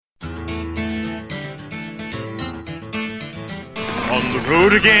on the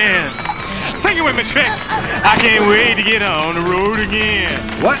road again. Sing it with me, Trix. I can't wait to get on the road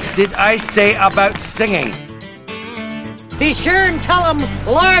again. What did I say about singing? Be sure and tell them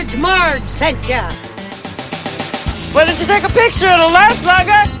Large Marge sent ya. Why didn't you take a picture of the last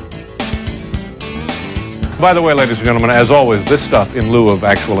slugger? By the way, ladies and gentlemen, as always, this stuff in lieu of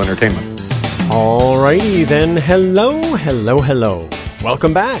actual entertainment. Alrighty then, hello.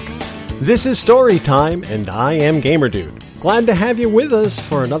 Welcome back. This is Story Time, and I am GamerDude. Glad to have you with us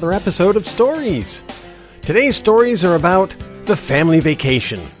for another episode of Stories. Today's stories are about the family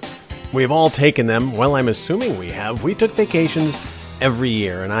vacation. We've all taken them. Well, I'm assuming we have. We took vacations every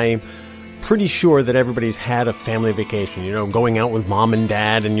year, and I'm pretty sure that everybody's had a family vacation. You know, going out with mom and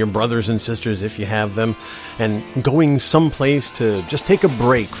dad and your brothers and sisters if you have them, and going someplace to just take a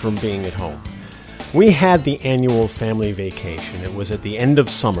break from being at home. We had the annual family vacation. It was at the end of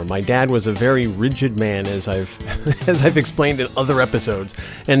summer. My dad was a very rigid man, as I've explained in other episodes.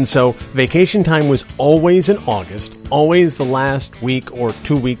 And so vacation time was always in August, always the last week or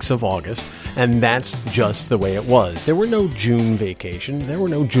 2 weeks of August. And that's just the way it was. There were no June vacations. There were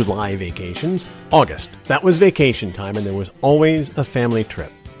no July vacations. August. That was vacation time, and there was always a family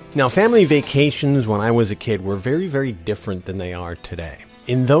trip. Now, family vacations when I was a kid were very, very different than they are today.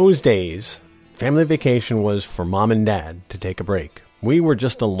 In those days, family vacation was for mom and dad to take a break. We were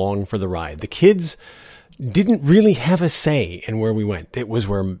just along for the ride. The kids didn't really have a say in where we went. It was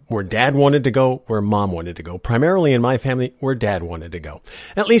where dad wanted to go, where mom wanted to go. Primarily in my family, where dad wanted to go.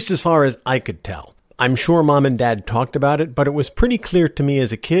 At least as far as I could tell. I'm sure mom and dad talked about it, but it was pretty clear to me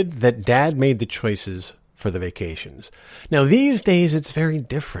as a kid that dad made the choices for the vacations. Now, these days, it's very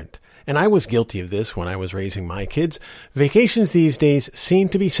different. And I was guilty of this when I was raising my kids. Vacations these days seem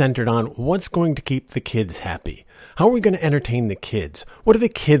to be centered on what's going to keep the kids happy. How are we going to entertain the kids? What do the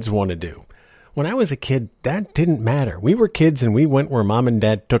kids want to do? When I was a kid, that didn't matter. We were kids and we went where mom and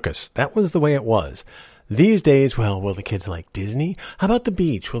dad took us. That was the way it was. These days, well, will the kids like Disney? How about the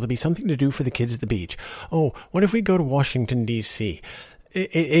beach? Will there be something to do for the kids at the beach? Oh, what if we go to Washington, D.C.?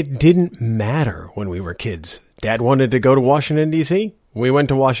 It didn't matter when we were kids. Dad wanted to go to Washington, D.C.? We went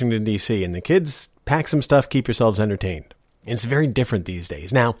to Washington, D.C., and the kids, pack some stuff, keep yourselves entertained. It's very different these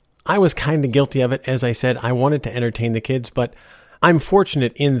days. Now, I was kind of guilty of it. As I said, I wanted to entertain the kids, but I'm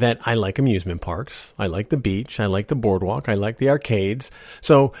fortunate in that I like amusement parks. I like the beach. I like the boardwalk. I like the arcades.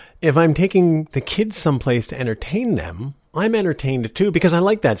 So if I'm taking the kids someplace to entertain them, I'm entertained too because I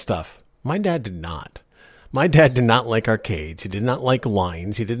like that stuff. My dad did not. My dad did not like arcades. He did not like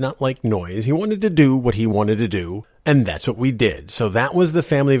lines. He did not like noise. He wanted to do what he wanted to do, and that's what we did. So that was the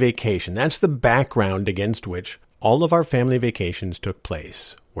family vacation. That's the background against which all of our family vacations took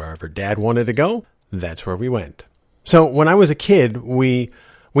place. Wherever Dad wanted to go, that's where we went. So when I was a kid, we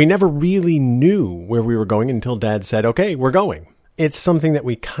never really knew where we were going until Dad said, okay, we're going. It's something that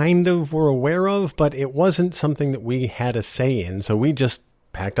we kind of were aware of, but it wasn't something that we had a say in, so we just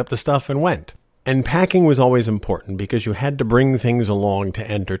packed up the stuff and went. And packing was always important because you had to bring things along to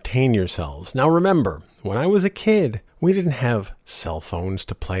entertain yourselves. Now remember, when I was a kid, we didn't have cell phones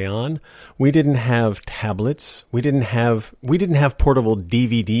to play on. We didn't have tablets. We didn't have portable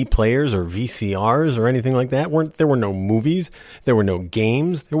DVD players or VCRs or anything like that. There were no movies. There were no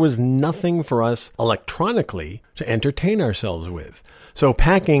games. There was nothing for us electronically to entertain ourselves with. So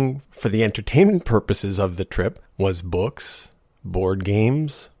packing for the entertainment purposes of the trip was books, board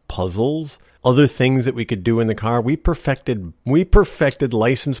games, puzzles, other things that we could do in the car. We perfected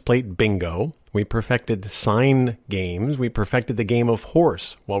license plate bingo. We perfected sign games. We perfected the game of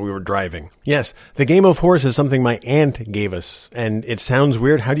horse while we were driving. Yes, the game of horse is something my aunt gave us, and it sounds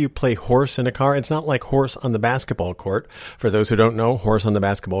weird. How do you play horse in a car? It's not like horse on the basketball court. For those who don't know, horse on the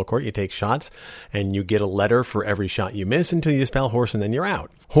basketball court, you take shots, and you get a letter for every shot you miss until you spell horse, and then you're out.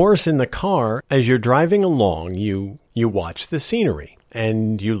 Horse in the car, as you're driving along, you watch the scenery.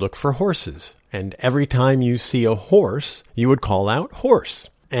 And you look for horses. And every time you see a horse, you would call out horse.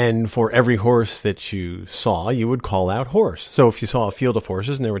 And for every horse that you saw, you would call out horse. So if you saw a field of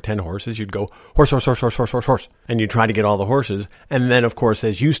horses and there were 10 horses, you'd go horse, horse, horse, horse, horse, horse, horse. And you'd try to get all the horses. And then, of course,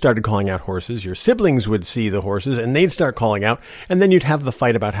 as you started calling out horses, your siblings would see the horses and they'd start calling out. And then you'd have the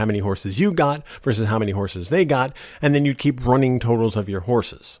fight about how many horses you got versus how many horses they got. And then you'd keep running totals of your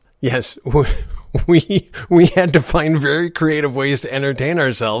horses. Yes, we had to find very creative ways to entertain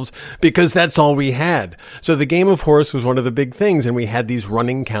ourselves because that's all we had. So the game of horse was one of the big things, and we had these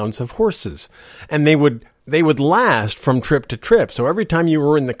running counts of horses. And they would they would last from trip to trip. So every time you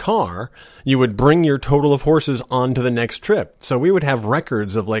were in the car, you would bring your total of horses onto the next trip. So we would have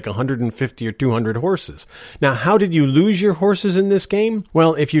records of like 150 or 200 horses. Now, how did you lose your horses in this game?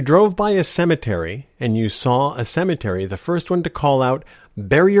 Well, if you drove by a cemetery and you saw a cemetery, the first one to call out,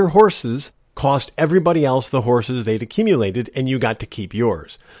 "Bury your horses," cost everybody else the horses they'd accumulated, and you got to keep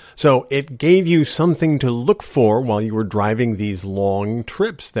yours. So it gave you something to look for while you were driving these long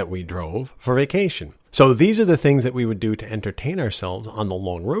trips that we drove for vacation. So these are the things that we would do to entertain ourselves on the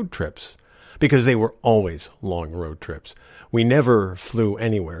long road trips, because they were always long road trips. We never flew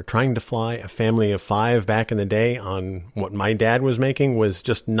anywhere. Trying to fly a family of 5 back in the day on what my dad was making was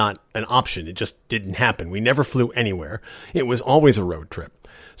just not an option. It just didn't happen. We never flew anywhere. It was always a road trip.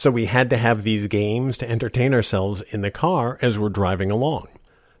 So we had to have these games to entertain ourselves in the car as we're driving along.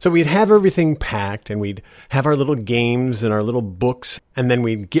 So we'd have everything packed, and we'd have our little games and our little books, and then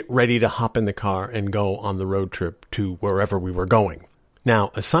we'd get ready to hop in the car and go on the road trip to wherever we were going.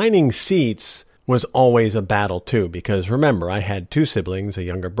 Now, assigning seats was always a battle too, because remember, I had 2 siblings, a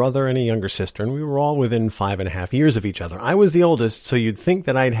younger brother and a younger sister, and we were all within 5.5 years of each other. I was the oldest, so you'd think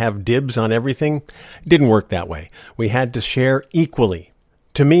that I'd have dibs on everything. It didn't work that way. We had to share equally.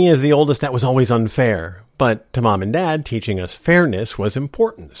 To me, as the oldest, that was always unfair. But to Mom and Dad, teaching us fairness was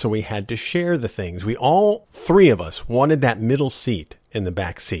important, so we had to share the things. We all 3 of us wanted that middle seat in the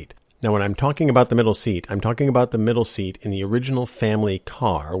back seat. Now, when I'm talking about the middle seat, I'm talking about the middle seat in the original family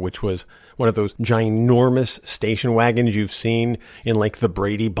car, which was one of those ginormous station wagons you've seen in like the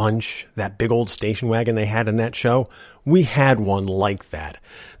Brady Bunch, that big old station wagon they had in that show. We had one like that.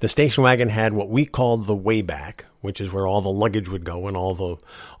 The station wagon had what we called the wayback, which is where all the luggage would go and all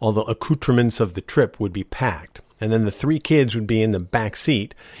the accoutrements of the trip would be packed. And then the 3 kids would be in the back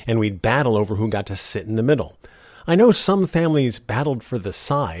seat, and we'd battle over who got to sit in the middle. I know some families battled for the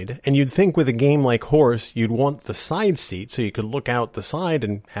side, and you'd think with a game like horse, you'd want the side seat so you could look out the side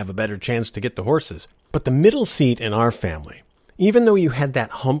and have a better chance to get the horses. But the middle seat in our family, even though you had that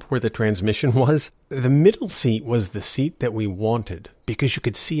hump where the transmission was, the middle seat was the seat that we wanted because you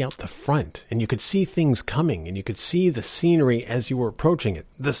could see out the front and you could see things coming and you could see the scenery as you were approaching it.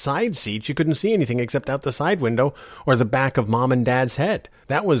 The side seats, you couldn't see anything except out the side window or the back of Mom and Dad's head.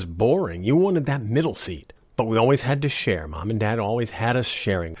 That was boring. You wanted that middle seat. But we always had to share. Mom and Dad always had us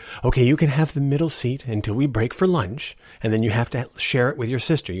sharing. Okay, you can have the middle seat until we break for lunch, and then you have to share it with your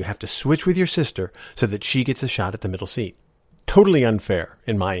sister. You have to switch with your sister so that she gets a shot at the middle seat. Totally unfair,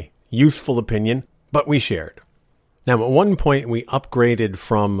 in my youthful opinion, but we shared. Now, at one point, we upgraded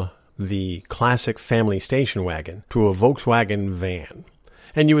from the classic family station wagon to a Volkswagen van.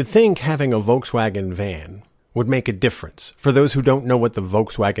 And you would think having a Volkswagen van would make a difference. For those who don't know what the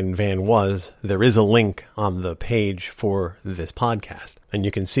Volkswagen van was, there is a link on the page for this podcast, and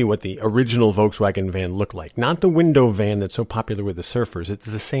you can see what the original Volkswagen van looked like. Not the window van that's so popular with the surfers. It's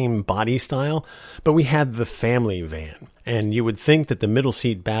the same body style, but we had the family van. And you would think that the middle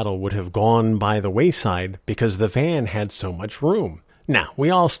seat battle would have gone by the wayside because the van had so much room. Now, we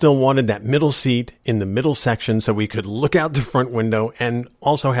all still wanted that middle seat in the middle section so we could look out the front window and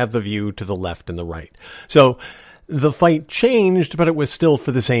also have the view to the left and the right. So the fight changed, but it was still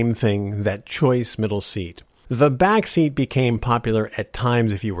for the same thing, that choice middle seat. The back seat became popular at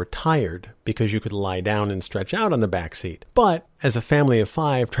times if you were tired because you could lie down and stretch out on the back seat. But as a family of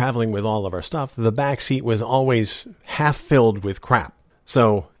 5 traveling with all of our stuff, the back seat was always half filled with crap.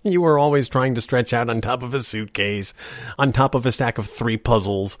 So you were always trying to stretch out on top of a suitcase, on top of a stack of 3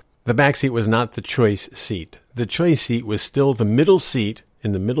 puzzles. The back seat was not the choice seat. The choice seat was still the middle seat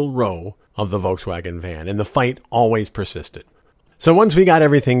in the middle row of the Volkswagen van, and the fight always persisted. So once we got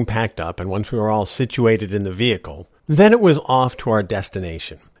everything packed up and once we were all situated in the vehicle, then it was off to our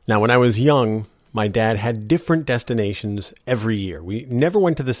destination. Now, when I was young, my dad had different destinations every year. We never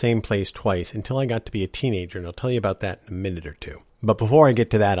went to the same place twice until I got to be a teenager, and I'll tell you about that in a minute or two. But before I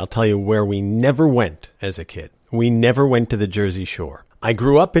get to that, I'll tell you where we never went as a kid. We never went to the Jersey Shore. I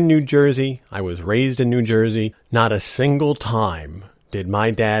grew up in New Jersey. I was raised in New Jersey. Not a single time did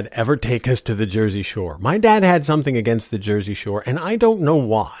my dad ever take us to the Jersey Shore. My dad had something against the Jersey Shore, and I don't know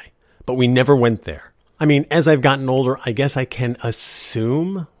why, but we never went there. I mean, as I've gotten older, I guess I can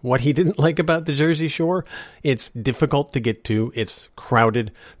assume what he didn't like about the Jersey Shore. It's difficult to get to. It's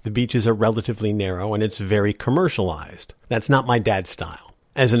crowded. The beaches are relatively narrow, and it's very commercialized. That's not my dad's style.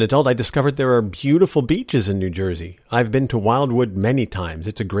 As an adult, I discovered there are beautiful beaches in New Jersey. I've been to Wildwood many times.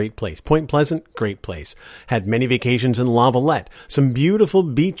 It's a great place. Point Pleasant, great place. Had many vacations in Lavallette. Some beautiful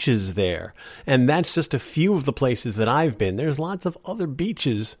beaches there. And that's just a few of the places that I've been. There's lots of other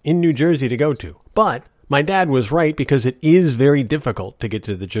beaches in New Jersey to go to. But My dad was right because it is very difficult to get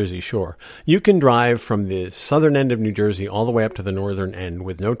to the Jersey Shore. You can drive from the southern end of New Jersey all the way up to the northern end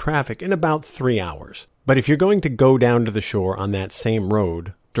with no traffic in about 3 hours. But if you're going to go down to the shore on that same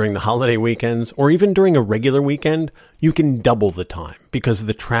road during the holiday weekends or even during a regular weekend, you can double the time because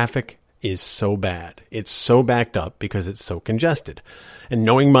the traffic is so bad. It's so backed up because it's so congested. And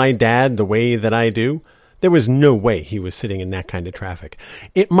knowing my dad the way that I do, there was no way he was sitting in that kind of traffic.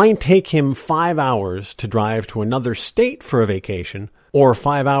 It might take him 5 hours to drive to another state for a vacation or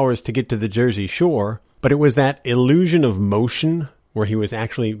 5 hours to get to the Jersey Shore, but it was that illusion of motion where he was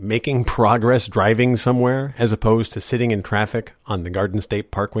actually making progress driving somewhere as opposed to sitting in traffic on the Garden State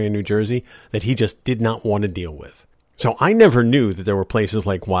Parkway in New Jersey that he just did not want to deal with. So I never knew that there were places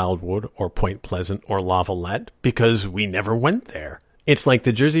like Wildwood or Point Pleasant or Lavallette because we never went there. It's like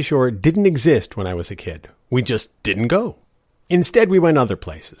the Jersey Shore didn't exist when I was a kid. We just didn't go. Instead, we went other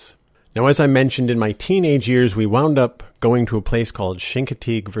places. Now, as I mentioned, in my teenage years, we wound up going to a place called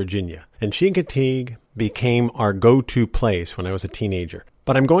Chincoteague, Virginia. And Chincoteague became our go-to place when I was a teenager.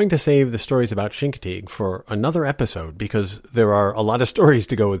 But I'm going to save the stories about Chincoteague for another episode because there are a lot of stories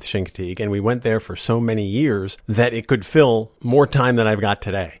to go with Chincoteague, and we went there for so many years that it could fill more time than I've got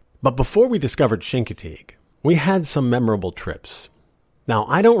today. But before we discovered Chincoteague, we had some memorable trips. Now,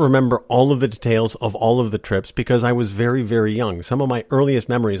 I don't remember all of the details of all of the trips because I was very, very young. Some of my earliest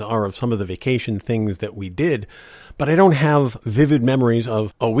memories are of some of the vacation things that we did, but I don't have vivid memories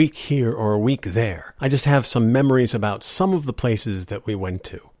of a week here or a week there. I just have some memories about some of the places that we went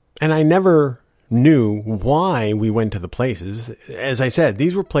to. And I never knew why we went to the places. As I said,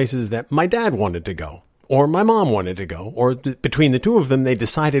 these were places that my dad wanted to go, or my mom wanted to go, or between the two of them, they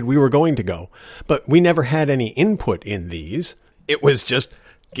decided we were going to go. But we never had any input in these. It was just,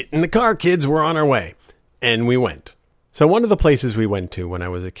 get in the car, kids, we're on our way. And we went. So one of the places we went to when I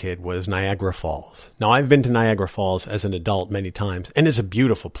was a kid was Niagara Falls. Now, I've been to Niagara Falls as an adult many times, and it's a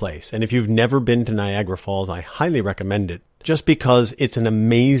beautiful place. And if you've never been to Niagara Falls, I highly recommend it, just because it's an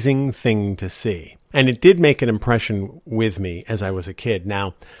amazing thing to see. And it did make an impression with me as I was a kid.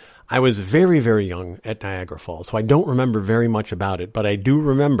 Now, I was very, very young at Niagara Falls, so I don't remember very much about it, but I do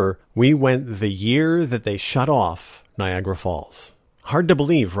remember we went the year that they shut off Niagara Falls. Hard to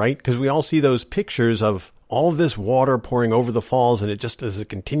believe, right? Because we all see those pictures of all this water pouring over the falls and it just is a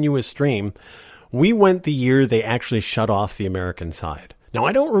continuous stream. We went the year they actually shut off the American side. Now,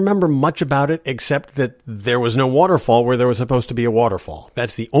 I don't remember much about it except that there was no waterfall where there was supposed to be a waterfall.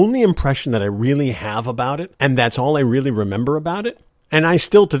 That's the only impression that I really have about it, and that's all I really remember about it. And I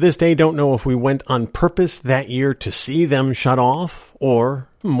still, to this day, don't know if we went on purpose that year to see them shut off, or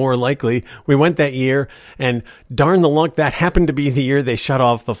more likely, we went that year and darn the luck, that happened to be the year they shut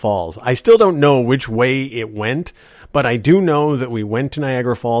off the falls. I still don't know which way it went, but I do know that we went to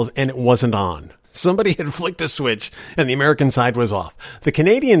Niagara Falls and it wasn't on. Somebody had flicked a switch and the American side was off. The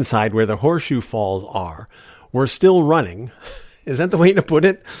Canadian side, where the Horseshoe Falls are, were still running. Is that the way to put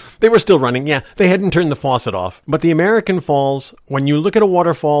it? They were still running, yeah. They hadn't turned the faucet off. But the American Falls, when you look at a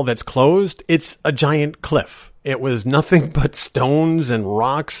waterfall that's closed, it's a giant cliff. It was nothing but stones and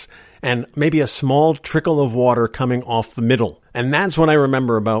rocks and maybe a small trickle of water coming off the middle. And that's what I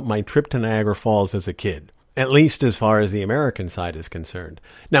remember about my trip to Niagara Falls as a kid, at least as far as the American side is concerned.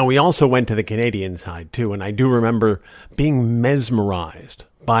 Now, we also went to the Canadian side, too, and I do remember being mesmerized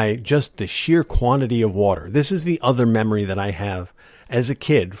by just the sheer quantity of water. This is the other memory that I have as a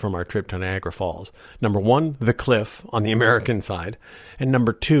kid from our trip to Niagara Falls. Number one, the cliff on the American side. And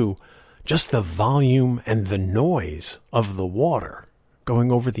number two, just the volume and the noise of the water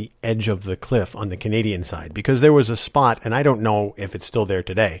going over the edge of the cliff on the Canadian side. Because there was a spot, and I don't know if it's still there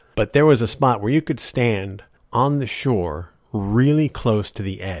today, but there was a spot where you could stand on the shore really close to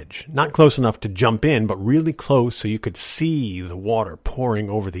the edge. Not close enough to jump in, but really close so you could see the water pouring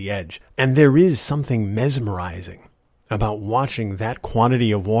over the edge. And there is something mesmerizing about watching that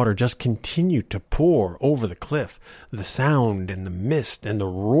quantity of water just continue to pour over the cliff. The sound and the mist and the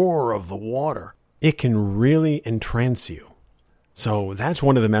roar of the water. It can really entrance you. So that's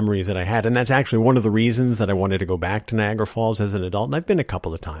one of the memories that I had. And that's actually one of the reasons that I wanted to go back to Niagara Falls as an adult. And I've been a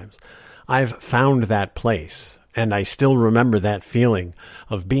couple of times. I've found that place. And I still remember that feeling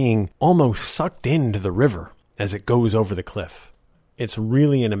of being almost sucked into the river as it goes over the cliff. It's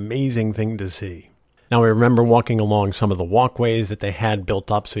really an amazing thing to see. Now, I remember walking along some of the walkways that they had built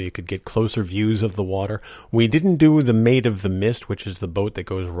up so you could get closer views of the water. We didn't do the Maid of the Mist, which is the boat that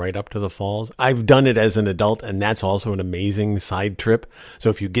goes right up to the falls. I've done it as an adult, and that's also an amazing side trip. So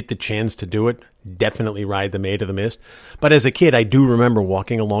if you get the chance to do it, definitely ride the Maid of the Mist. But as a kid, I do remember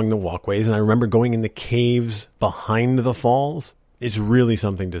walking along the walkways, and I remember going in the caves behind the falls. It's really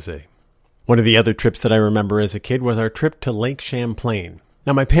something to see. One of the other trips that I remember as a kid was our trip to Lake Champlain.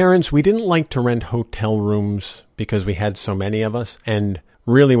 Now, my parents, we didn't like to rent hotel rooms because we had so many of us. And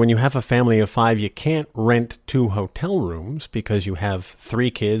really, when you have a family of 5, you can't rent 2 hotel rooms because you have 3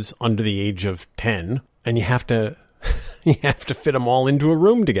 kids under the age of 10, and you have to fit them all into a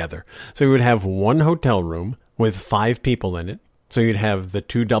room together. So we would have 1 hotel room with 5 people in it. So you'd have the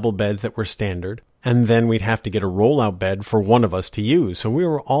 2 double beds that were standard, and then we'd have to get a rollout bed for one of us to use. So we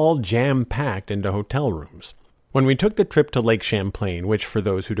were all jam-packed into hotel rooms. When we took the trip to Lake Champlain, which for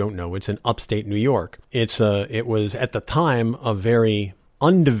those who don't know, it's in upstate New York, it was at the time a very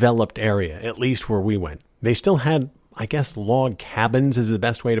undeveloped area, at least where we went. They still had, I guess, log cabins is the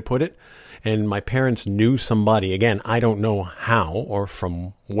best way to put it. And my parents knew somebody, again, I don't know how or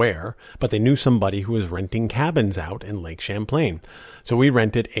from where, but they knew somebody who was renting cabins out in Lake Champlain. So we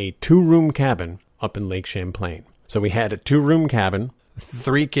rented a 2-room cabin up in Lake Champlain. So we had a 2-room cabin,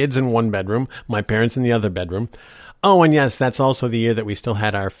 3 kids in 1 bedroom, my parents in the other bedroom. Oh, and yes, that's also the year that we still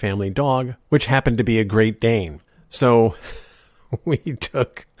had our family dog, which happened to be a Great Dane. So we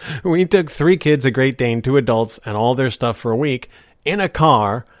took 3 kids, a Great Dane, 2 adults, and all their stuff for a week in a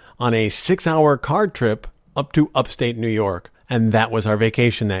car on a 6-hour car trip up to upstate New York. And that was our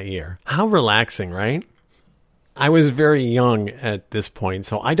vacation that year. How relaxing, right? I was very young at this point,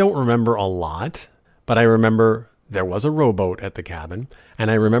 so I don't remember a lot, but I remember there was a rowboat at the cabin,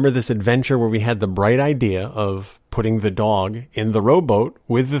 and I remember this adventure where we had the bright idea of putting the dog in the rowboat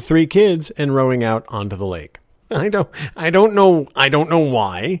with the 3 kids and rowing out onto the lake. I don't know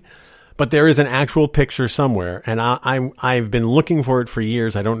why, but there is an actual picture somewhere, and I've been looking for it for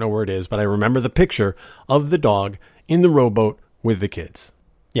years. I don't know where it is, but I remember the picture of the dog in the rowboat with the kids.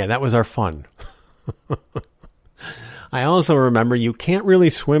 Yeah, that was our fun. I also remember you can't really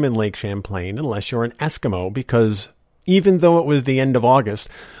swim in Lake Champlain unless you're an Eskimo, because even though it was the end of August,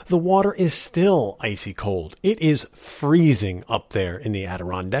 the water is still icy cold. It is freezing up there in the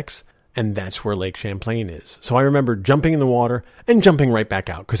Adirondacks, and that's where Lake Champlain is. So I remember jumping in the water and jumping right back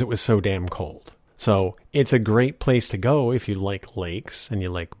out because it was so damn cold. So it's a great place to go if you like lakes and you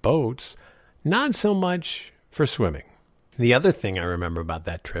like boats, not so much for swimming. The other thing I remember about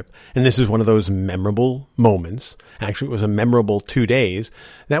that trip, and this is one of those memorable moments, actually it was a memorable 2 days,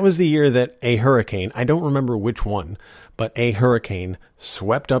 that was the year that a hurricane, I don't remember which one, but a hurricane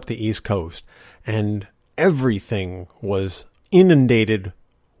swept up the East Coast, and everything was inundated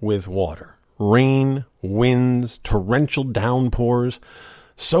with water. Rain, winds, torrential downpours,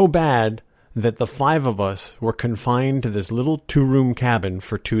 so bad that the 5 of us were confined to this little 2-room cabin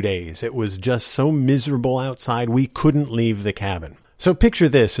for 2 days. It was just so miserable outside, we couldn't leave the cabin. So picture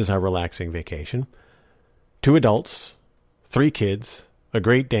this as our relaxing vacation. 2 adults, 3 kids, a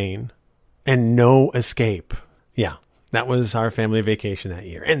Great Dane, and no escape. Yeah, that was our family vacation that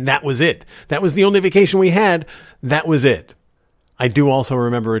year. And that was it. That was the only vacation we had. That was it. I do also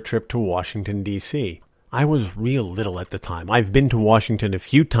remember a trip to Washington, D.C. I was real little at the time. I've been to Washington a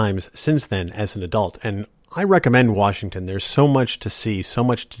few times since then as an adult, and I recommend Washington. There's so much to see, so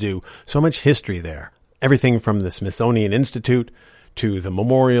much to do, so much history there. Everything from the Smithsonian Institute to the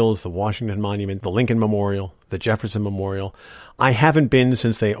memorials, the Washington Monument, the Lincoln Memorial, the Jefferson Memorial. I haven't been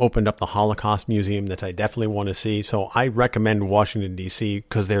since they opened up the Holocaust Museum that I definitely want to see, so I recommend Washington, D.C.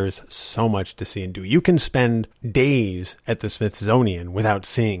 because there's so much to see and do. You can spend days at the Smithsonian without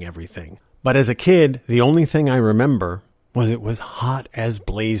seeing everything. But as a kid, the only thing I remember was it was hot as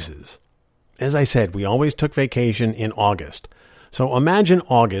blazes. As I said, we always took vacation in August. So imagine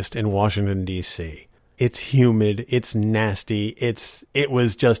August in Washington, D.C. It's humid, it's nasty, it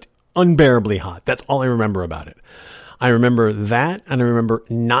was just unbearably hot. That's all I remember about it. I remember that, and I remember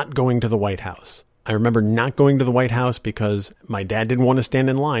not going to the White House. I remember not going to the White House because my dad didn't want to stand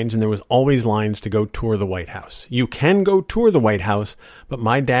in lines, and there was always lines to go tour the White House. You can go tour the White House, but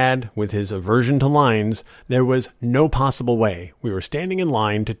my dad, with his aversion to lines, there was no possible way we were standing in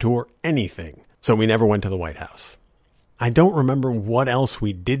line to tour anything. So we never went to the White House. I don't remember what else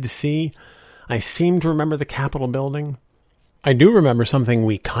we did see. I seem to remember the Capitol building. I do remember something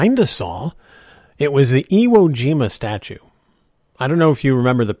we kind of saw. It was the Iwo Jima statue. I don't know if you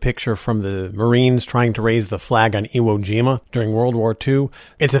remember the picture from the Marines trying to raise the flag on Iwo Jima during World War II.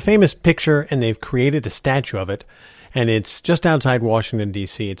 It's a famous picture, and they've created a statue of it, and it's just outside Washington,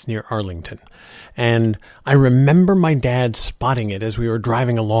 D.C. It's near Arlington. And I remember my dad spotting it as we were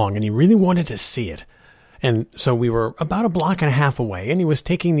driving along, and he really wanted to see it. And so we were about a block and a half away, and he was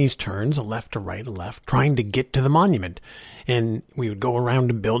taking these turns, a left to right, a left, trying to get to the monument. And we would go around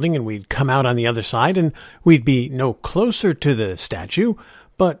a building, and we'd come out on the other side, and we'd be no closer to the statue,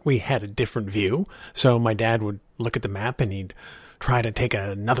 but we had a different view. So my dad would look at the map, and he'd try to take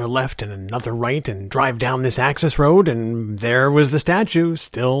another left and another right and drive down this access road, and there was the statue,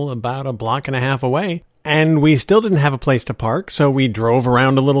 still about a block and a half away. And we still didn't have a place to park, so we drove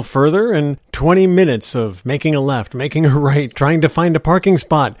around a little further, and 20 minutes of making a left, making a right, trying to find a parking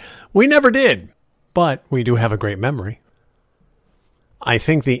spot. We never did, but we do have a great memory. I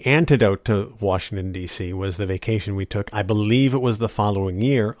think the antidote to Washington, D.C. was the vacation we took, I believe it was the following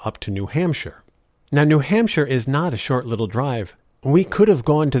year, up to New Hampshire. Now, New Hampshire is not a short little drive. We could have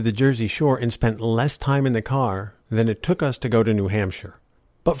gone to the Jersey Shore and spent less time in the car than it took us to go to New Hampshire.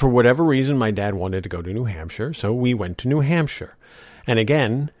 But for whatever reason, my dad wanted to go to New Hampshire, so we went to New Hampshire. And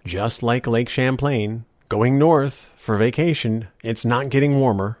again, just like Lake Champlain, going north for vacation, it's not getting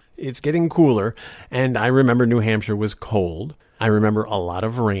warmer, it's getting cooler, and I remember New Hampshire was cold. I remember a lot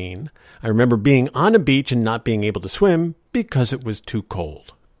of rain. I remember being on a beach and not being able to swim because it was too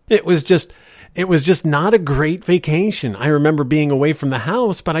cold. It was just not a great vacation. I remember being away from the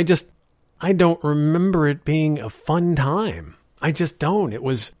house, but I don't remember it being a fun time. I just don't. It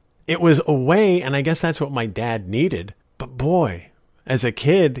was away, and I guess that's what my dad needed. But boy, as a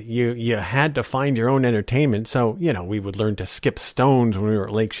kid, you had to find your own entertainment. So, we would learn to skip stones when we were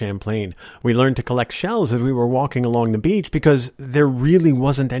at Lake Champlain. We learned to collect shells as we were walking along the beach because there really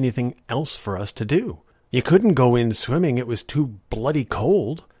wasn't anything else for us to do. You couldn't go in swimming. It was too bloody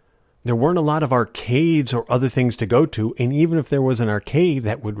cold. There weren't a lot of arcades or other things to go to, and even if there was an arcade,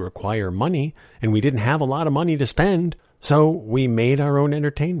 that would require money, and we didn't have a lot of money to spend, so we made our own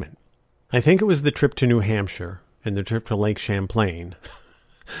entertainment. I think it was the trip to New Hampshire and the trip to Lake Champlain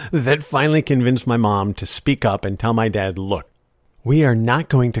that finally convinced my mom to speak up and tell my dad, look, we are not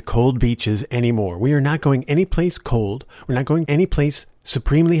going to cold beaches anymore. We are not going any place cold. We're not going any place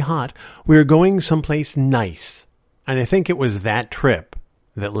supremely hot. We're going someplace nice. And I think it was that trip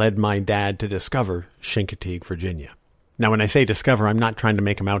that led my dad to discover Chincoteague, Virginia. Now, when I say discover, I'm not trying to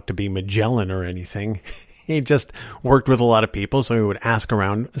make him out to be Magellan or anything. He just worked with a lot of people, so he would ask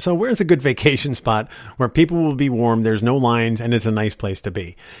around, so where's a good vacation spot where people will be warm, there's no lines, and it's a nice place to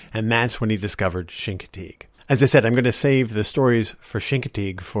be? And that's when he discovered Chincoteague. As I said, I'm going to save the stories for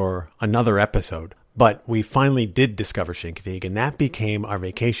Chincoteague for another episode, but we finally did discover Chincoteague, and that became our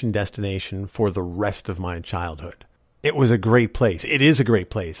vacation destination for the rest of my childhood. It was a great place. It is a great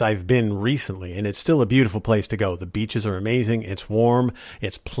place. I've been recently, and it's still a beautiful place to go. The beaches are amazing. It's warm.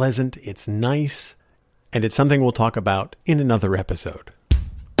 It's pleasant. It's nice. And it's something we'll talk about in another episode.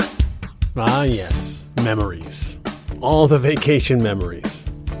 Ah, yes. Memories. All the vacation memories.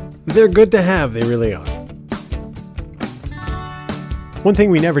 They're good to have. They really are. One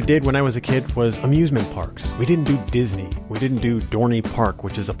thing we never did when I was a kid was amusement parks. We didn't do Disney. We didn't do Dorney Park,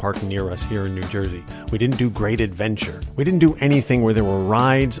 which is a park near us here in New Jersey. We didn't do Great Adventure. We didn't do anything where there were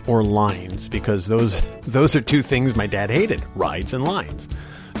rides or lines because those are two things my dad hated, rides and lines.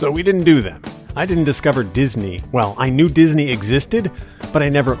 So we didn't do them. I didn't discover Disney. Well, I knew Disney existed, but I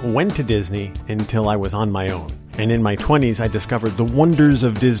never went to Disney until I was on my own. And in my 20s, I discovered the wonders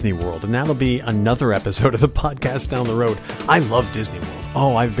of Disney World, and that'll be another episode of the podcast down the road. I love Disney World.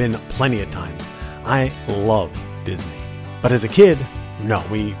 Oh, I've been plenty of times. I love Disney. But as a kid, no,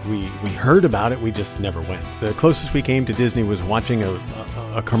 we heard about it, we just never went. The closest we came to Disney was watching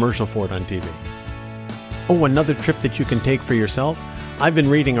a commercial for it on TV. Oh, another trip that you can take for yourself? I've been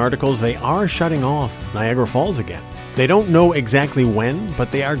reading articles. They are shutting off Niagara Falls again. They don't know exactly when,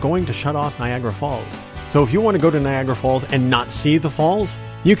 but they are going to shut off Niagara Falls. So if you want to go to Niagara Falls and not see the falls,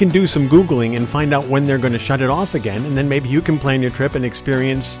 you can do some Googling and find out when they're going to shut it off again, and then maybe you can plan your trip and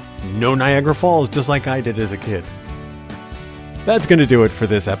experience no Niagara Falls just like I did as a kid. That's going to do it for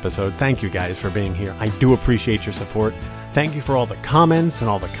this episode. Thank you guys for being here. I do appreciate your support. Thank you for all the comments and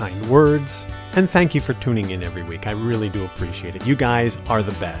all the kind words. And thank you for tuning in every week. I really do appreciate it. You guys are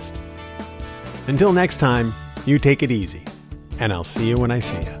the best. Until next time, you take it easy. And I'll see you when I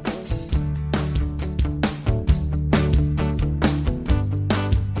see you.